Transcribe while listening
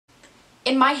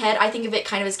In my head, I think of it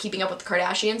kind of as Keeping Up with the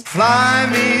Kardashians. Fly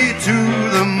me to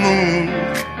the moon,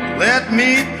 let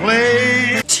me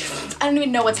play. I don't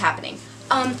even know what's happening.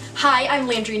 Hi, I'm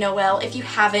Landry Noel. If you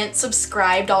haven't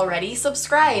subscribed already,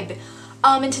 subscribe.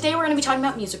 And today we're gonna be talking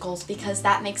about musicals because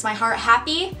that makes my heart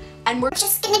happy, and we're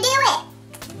just gonna do it.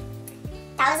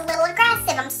 That was a little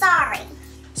aggressive, I'm sorry.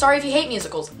 Sorry if you hate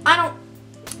musicals.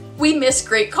 We missed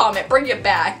Great Comet, bring it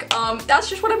back. That's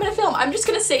just what I'm gonna film. I'm just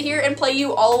gonna sit here and play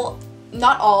you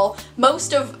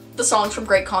most of the songs from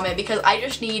Great Comet because I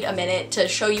just need a minute to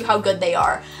show you how good they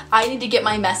are. I need to get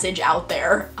my message out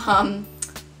there. I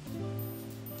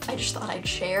just thought I'd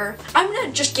share. I'm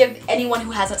gonna just give anyone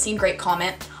who hasn't seen Great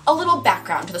Comet a little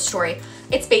background to the story.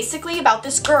 It's basically about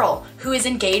this girl who is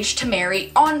engaged to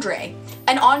marry Andre.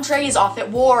 And Andre is off at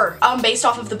war, based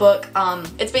off of the book.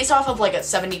 It's based off of like a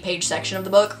 70-page section of the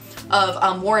book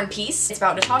of War and Peace. It's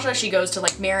about Natasha. She goes to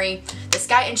like marry this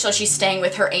guy, and so she's staying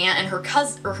with her aunt and her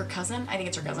cousin, I think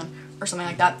it's her cousin, or something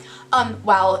like that,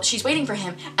 while she's waiting for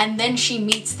him. And then she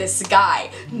meets this guy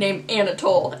named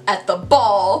Anatole at the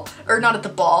ball, or not at the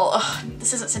ball,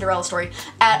 this isn't Cinderella's story,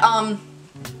 at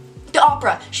the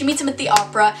opera. She meets him at the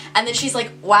opera, and then she's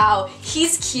like, wow,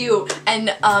 he's cute,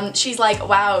 and she's like,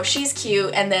 wow, she's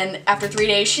cute, and then after 3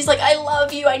 days, she's like, I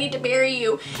love you, I need to marry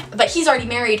you, but he's already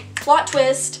married. Plot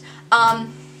twist.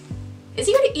 Is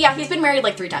he already? Yeah, he's been married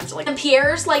like 3 times. And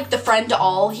Pierre's like the friend to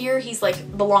all here. He's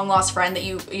like the long lost friend that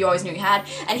you always knew you had,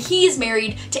 and he's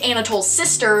married to Anatole's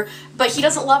sister, but he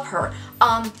doesn't love her.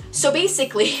 So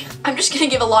basically, I'm just gonna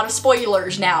give a lot of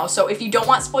spoilers now. So if you don't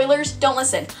want spoilers, don't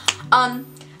listen.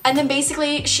 And then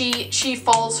basically she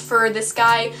falls for this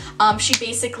guy. She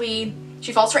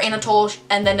falls for Anatole,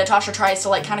 and then Natasha tries to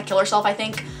like kind of kill herself, I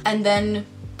think. And then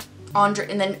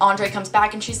Andre comes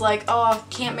back, and she's like, oh,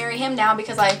 can't marry him now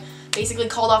because I basically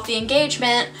called off the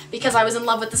engagement because I was in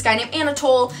love with this guy named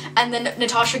Anatole. And then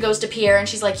Natasha goes to Pierre, and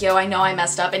she's like, yo, I know I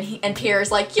messed up. And Pierre's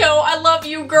like, yo, I love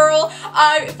you, girl.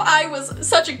 If I was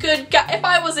such a good guy, if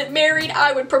I wasn't married,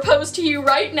 I would propose to you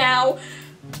right now.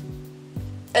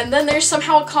 And then there's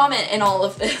somehow a comet in all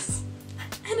of this.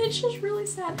 And it's just really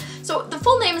sad. So the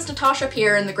full name is Natasha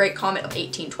Pierre in the Great Comet of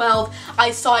 1812.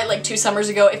 I saw it like 2 summers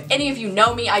ago. If any of you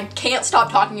know me, I can't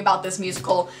stop talking about this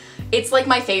musical. It's like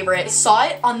my favorite. I saw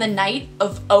it on the night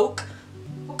of Okirete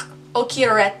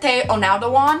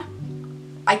Onadawan.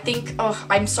 I think, oh,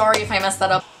 I'm sorry if I messed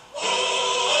that up.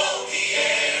 Oh,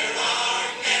 Pierre, our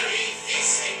merry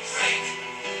feasting crank,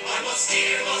 our most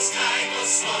dear, most kind,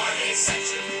 most smart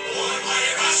eccentric,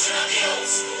 warm-hearted Russian of the old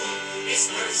school. His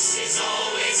purse is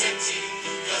always empty,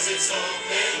 'cause it's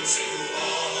open to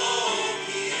all.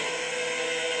 Pierre,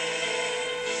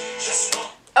 just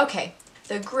walk. Okay,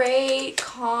 the Great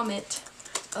Comet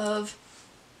of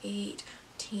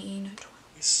 1812.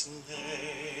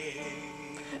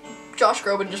 Josh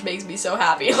Groban just makes me so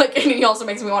happy. Like, and he also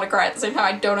makes me want to cry at the same time.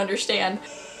 I don't understand.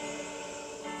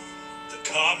 The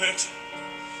comet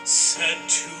said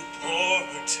to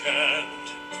portend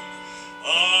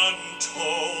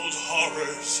untold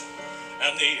horrors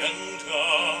and the end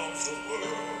of the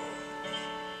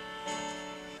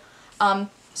world.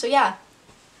 So yeah.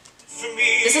 For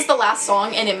me, This is the last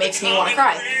song, and it makes me want to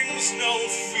cry. brings no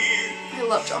fear. I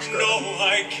love Josh Groban. No,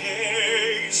 I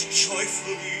gaze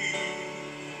joyfully,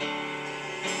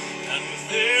 and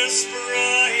this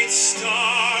bright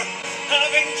star,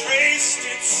 having traced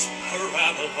its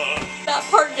parabola, That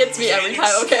part gets me every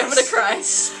time. Okay, I'm gonna cry.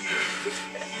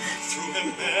 through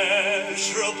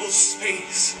immeasurable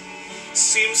space,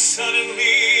 seems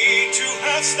suddenly to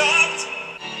have stopped.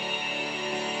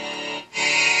 I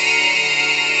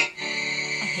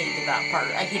hated that part.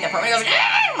 I hate that part when he goes,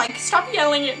 ah! I'm like, stop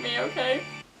yelling at me, okay?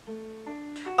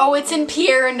 Oh, it's in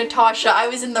Pierre and Natasha. I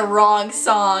was in the wrong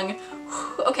song.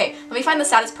 Okay, let me find the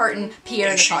saddest part in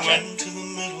Pierre and She Natasha. went to the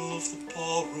middle of the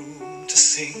ballroom to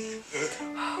sing her.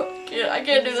 I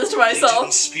can't do this to They myself.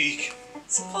 didn't speak.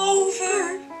 It's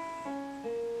over.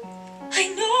 I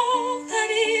know that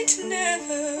it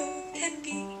never can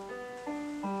be,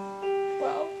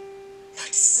 Wow.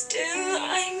 but still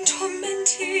I'm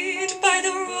tormented by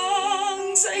the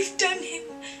wrongs I've done him.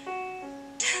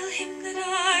 Tell him that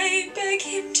I beg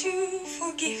him to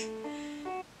forgive.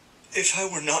 If I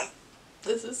were not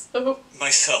This is so...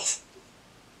 myself,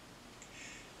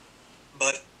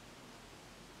 but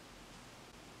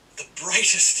the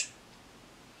brightest,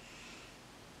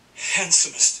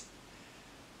 handsomest,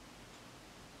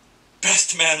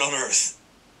 best man on earth.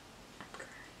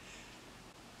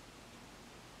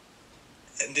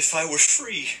 And if I were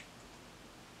free,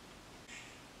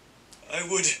 I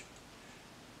would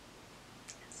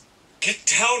get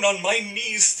down on my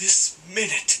knees this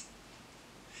minute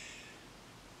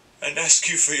and ask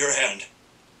you for your hand.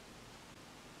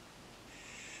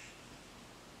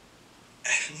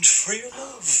 And for your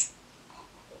love.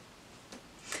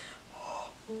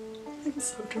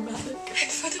 So dramatic.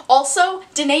 Also,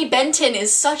 Danae Benton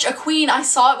is such a queen. I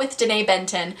saw it with Danae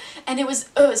Benton, and it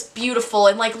was beautiful.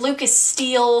 And like Lucas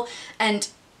Steele, and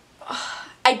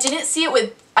I didn't see it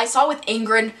with. I saw it with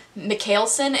Ingrid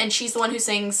Michaelson, and she's the one who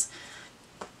sings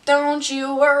 "Don't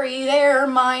you worry there,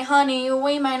 my honey,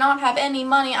 we may not have any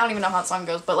money." I don't even know how the song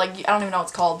goes, but like I don't even know what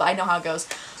it's called, but I know how it goes.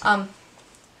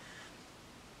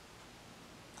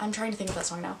 I'm trying to think of that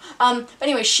song now. But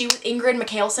anyway, Ingrid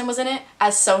Michaelson was in it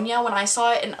as Sonia when I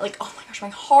saw it, and like, oh my gosh, my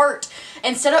heart.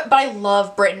 But I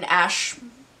love Britton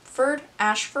Ashford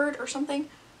or something.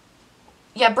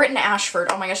 Yeah, Britton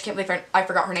Ashford. Oh my gosh, I can't believe I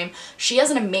forgot her name. She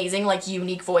has an amazing, like,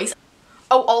 unique voice.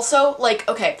 Oh, also, like,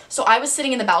 okay, so I was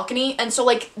sitting in the balcony, and so,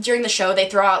 like, during the show, they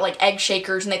throw out, like, egg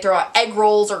shakers, and they throw out egg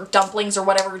rolls or dumplings or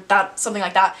whatever, something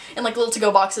like that, in, like, little to-go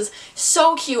boxes.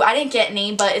 So cute. I didn't get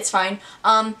any, but it's fine.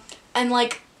 And,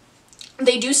 like,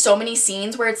 they do so many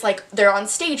scenes where it's like they're on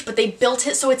stage, but they built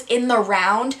it so it's in the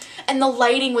round, and the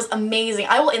lighting was amazing.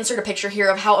 I will insert a picture here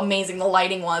of how amazing the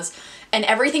lighting was, and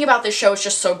everything about this show is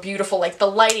just so beautiful, like the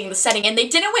lighting, the setting, and they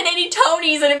didn't win any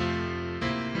Tonys, and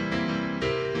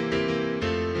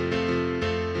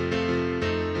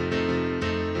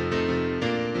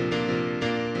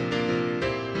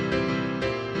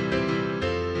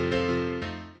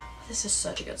this is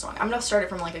such a good song. I'm gonna start it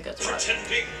from like a good spot.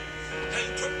 Pretending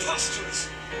and preposterous.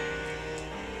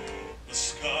 The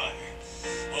sky.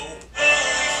 Oh.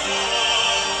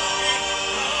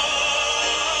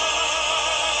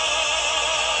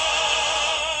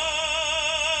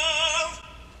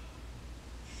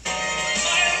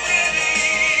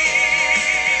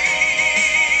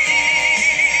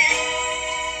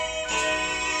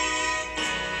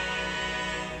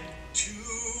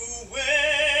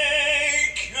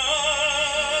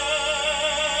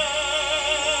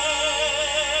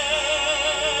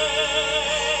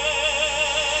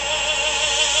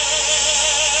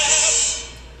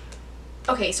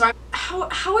 Okay, so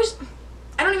how is,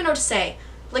 I don't even know what to say.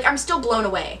 Like, I'm still blown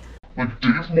away. Like,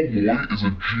 Dave Malloy is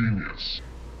a genius.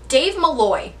 Dave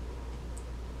Malloy,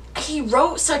 he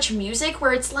wrote such music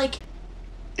where it's like,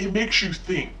 It makes you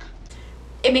think.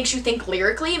 it makes you think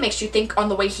lyrically, it makes you think on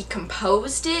the way he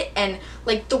composed it, and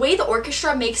like the way the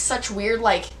orchestra makes such weird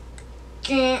like,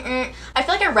 I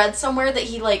feel like I read somewhere that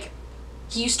he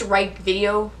used to write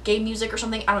video game music or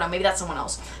something. I don't know, maybe that's someone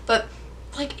else. But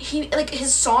like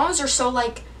his songs are so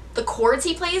like, the chords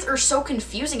he plays are so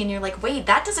confusing, and you're like, wait,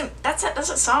 that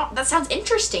sounds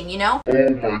interesting, you know?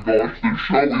 Oh my gosh, the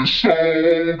show is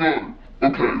so good.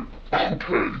 Okay.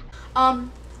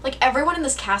 Like everyone in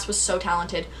this cast was so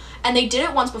talented, and they did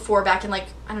it once before back in like,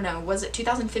 I don't know, was it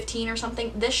 2015 or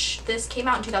something? This came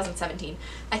out in 2017.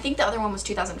 I think the other one was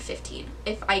 2015,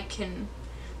 if I can,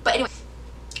 but anyway,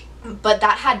 but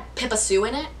that had Pippa Sue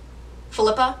in it.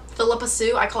 Philippa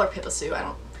Sue, I call her Pippa Sue,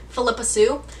 Philippa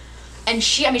Sue, and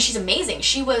she's amazing.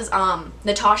 She was,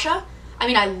 Natasha. I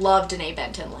mean, I love Danae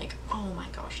Benton, like, oh my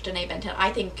gosh, Danae Benton,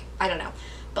 I don't know,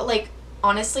 but like,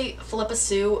 honestly, Philippa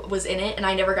Sue was in it, and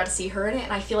I never got to see her in it,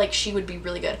 and I feel like she would be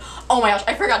really good. Oh my gosh,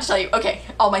 I forgot to tell you, okay,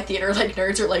 all my theater, like,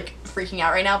 nerds are, like, freaking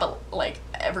out right now, but, like,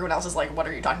 everyone else is like, what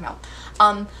are you talking about?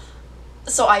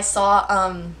 So I saw,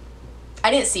 I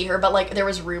didn't see her, but like there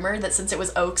was rumor that since it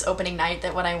was Oaks opening night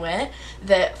that when I went,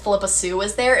 that Philippa Sue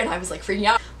was there, and I was like freaking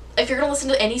out. If you're gonna listen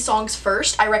to any songs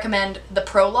first, I recommend The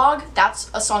Prologue. That's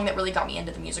a song that really got me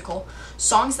into the musical.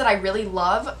 Songs that I really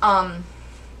love,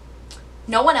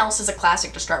 No One Else is a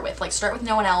classic to start with. Like, start with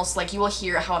No One Else, like you will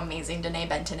hear how amazing Danae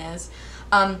Benton is.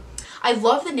 I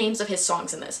love the names of his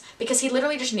songs in this, because he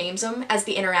literally just names them as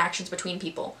the interactions between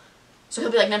people. So he'll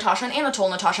be like Natasha and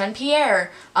Anatole, Natasha and Pierre,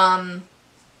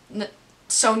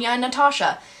 Sonia and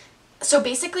Natasha. So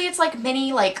basically it's like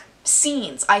mini like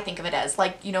scenes, I think of it as,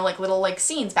 like, you know, like little like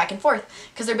scenes back and forth,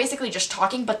 because they're basically just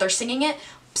talking but they're singing it.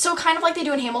 So kind of like they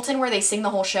do in Hamilton where they sing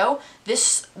the whole show.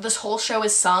 This whole show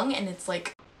is sung, and it's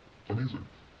like Amazing.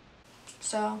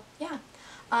 So yeah,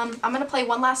 I'm gonna play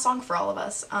one last song for all of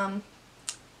us.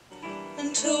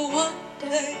 Until one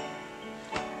day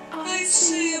I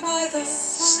see by the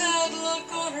sad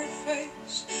look on her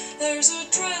face, there's a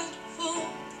dreadful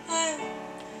plan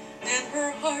in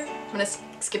her heart. I'm gonna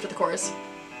skip to the chorus.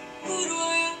 Who do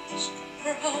I ask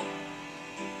for help?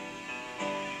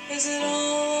 Is it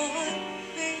all on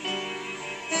me?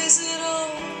 Is it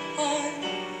all on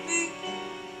me?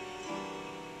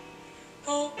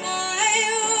 Oh,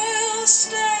 I will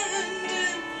stand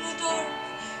in the dark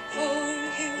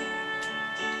for you.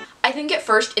 I think at at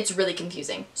first, it's really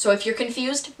confusing. So if you're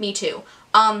confused, me too.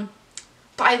 But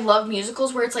I love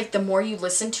musicals where it's like the more you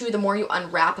listen to, the more you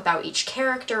unwrap about each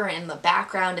character and the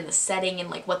background and the setting and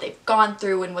like what they've gone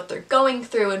through and what they're going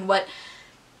through and what...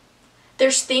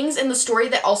 There's things in the story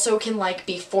that also can like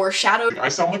be foreshadowed. I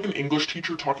sound like an English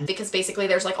teacher talking. Because basically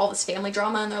there's like all this family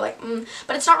drama and they're like,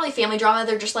 but it's not really family drama,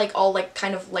 they're just like all like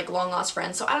kind of like long lost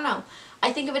friends. So I don't know.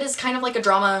 I think of it as kind of like a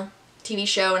drama TV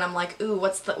show and I'm like, ooh,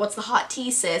 what's the hot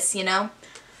tea, sis, you know?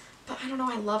 But I don't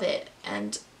know, I love it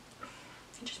and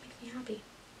it just makes me happy.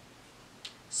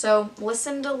 So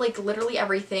listen to like literally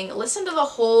everything. Listen to the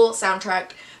whole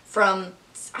soundtrack from,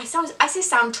 I say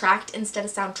soundtracked instead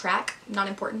of soundtrack. Not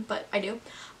important, but I do.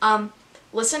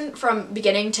 Listen from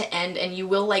beginning to end and you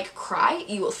will like cry,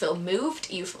 you will feel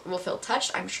moved, you will feel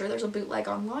touched. I'm sure there's a bootleg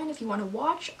online if you want to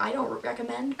watch. I don't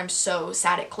recommend. I'm so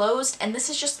sad it closed and this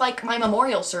is just like my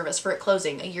memorial service for it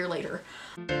closing a year later.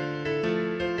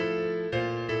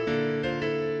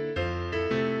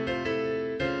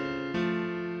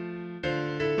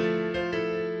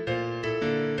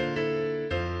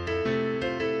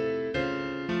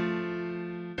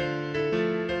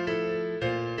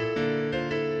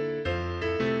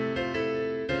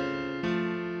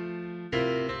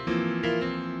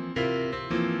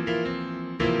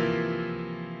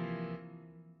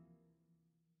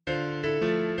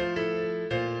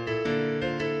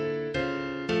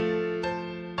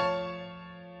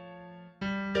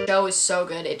 Show is so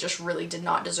good, it just really did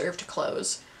not deserve to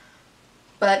close.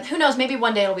 But who knows, maybe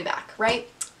one day it'll be back, right?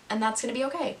 And that's gonna be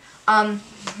okay.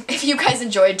 If you guys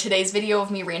enjoyed today's video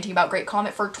of me ranting about Great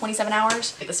Comet for 27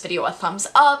 hours, give this video a thumbs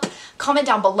up, comment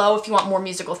down below if you want more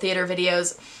musical theater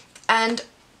videos, and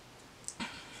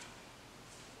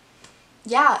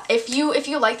yeah, if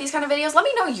you like these kind of videos, let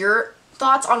me know your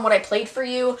thoughts on what I played for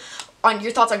you, on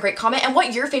your thoughts on Great Comet, and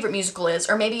what your favorite musical is,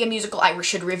 or maybe a musical I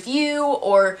should review,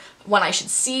 or one I should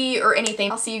see, or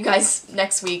anything. I'll see you guys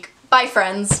next week. Bye,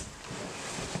 friends.